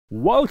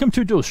Welcome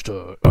to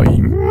Dosta.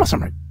 I'm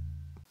Masamurai.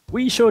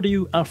 We showed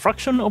you a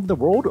fraction of the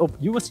world of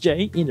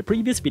USJ in the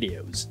previous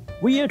videos.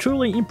 We are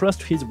truly impressed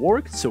with his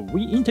work, so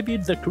we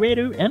interviewed the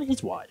creator and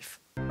his wife.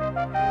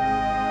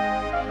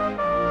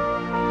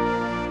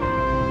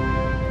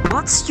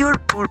 What's your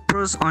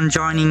purpose on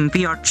joining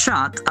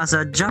VRCHAT as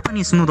a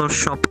Japanese noodle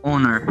shop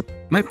owner?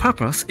 My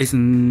purpose is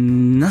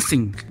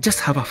nothing,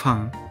 just have a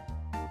fun.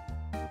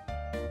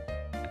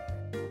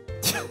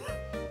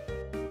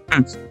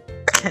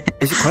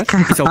 Is it correct?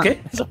 It's okay?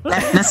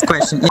 Next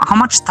question. How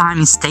much time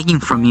is taking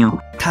from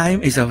you?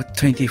 Time is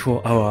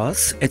 24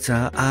 hours.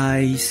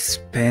 I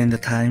spend the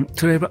time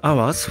 12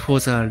 hours for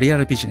the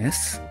real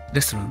business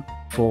restaurant.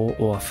 4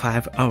 or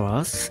 5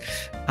 hours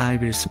I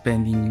will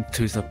spending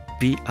to the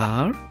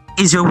VR.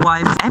 Is your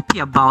wife happy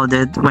about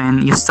it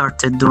when you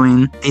started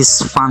doing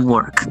this fun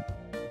work?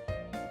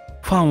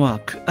 Fun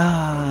work.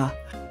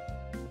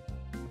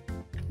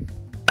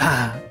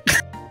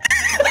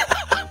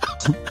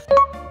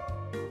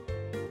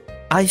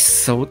 I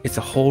thought it's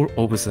a whole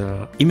of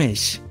the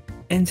image,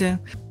 and then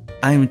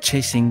I'm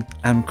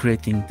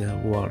creating the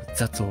world,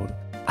 that's all.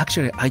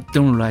 Actually, I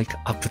don't like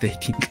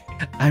updating.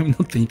 I'm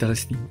not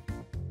interested.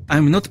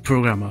 I'm not a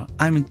programmer.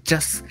 I'm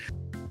just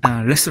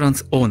a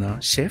restaurant owner,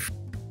 chef.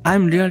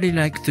 I'm really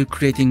like to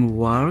creating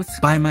worlds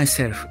by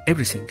myself,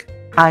 everything.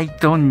 I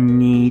don't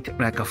need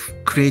like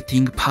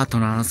creating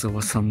partners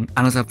or some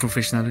another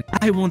professional.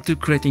 I want to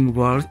creating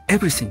world,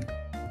 everything.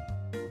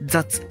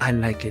 That's I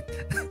like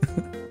it.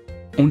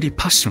 Only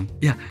passion.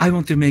 Yeah, I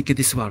want to make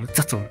this world,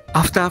 that's all.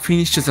 After I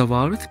finish the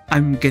world,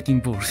 I'm getting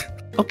bored.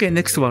 Okay,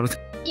 next world.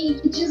 He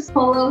just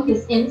follow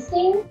his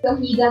instinct, so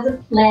he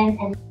doesn't plan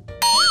and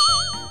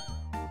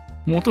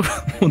戻ら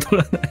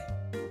ない。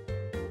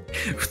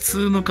普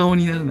通の顔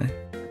にならない。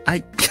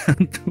I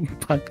can't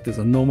back to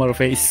the normal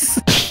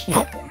face.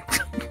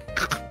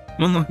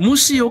 も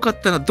しよか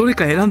ったらどれ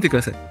か選んでく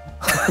ださい。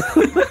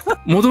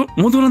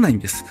戻らないん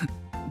です。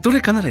ど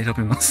れかなら選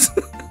べます。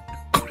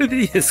これ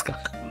でいいですか？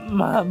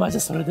まあじゃあ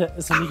それで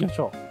行きまし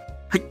ょう。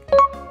はい。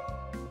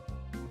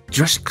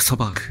Jurassic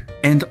Soba.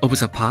 End of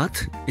the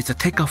part is to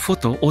take a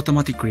photo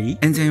automatically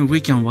and then we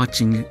can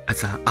watching at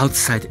the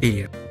outside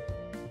area.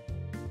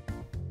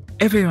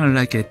 Everyone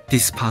liked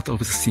this part of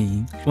the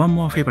scene. One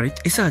more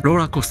favorite is a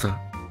roller coaster.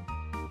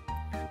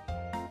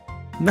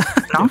 No?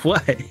 Why?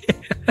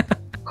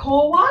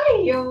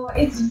 Kawaii,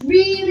 it's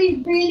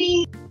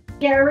really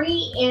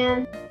scary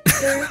and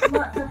there's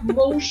lots of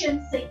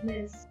motion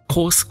sickness.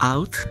 Course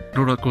out,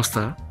 roller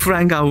coaster,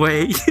 flying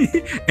away,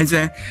 and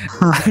then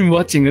I'm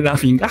watching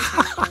laughing.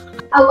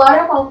 A lot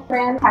of our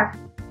friends have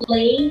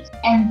played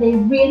and they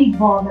really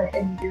vomit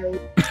in the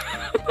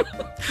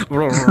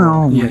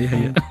room.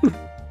 Yeah.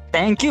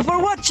 Thank you for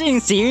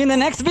watching. See you in the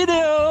next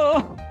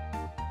video.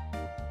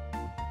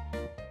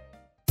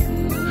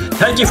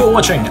 Thank you for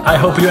watching. I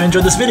hope you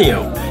enjoyed this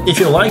video. If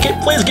you like it,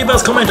 please give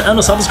us a comment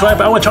and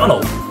subscribe our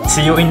channel.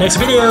 See you in next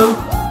video.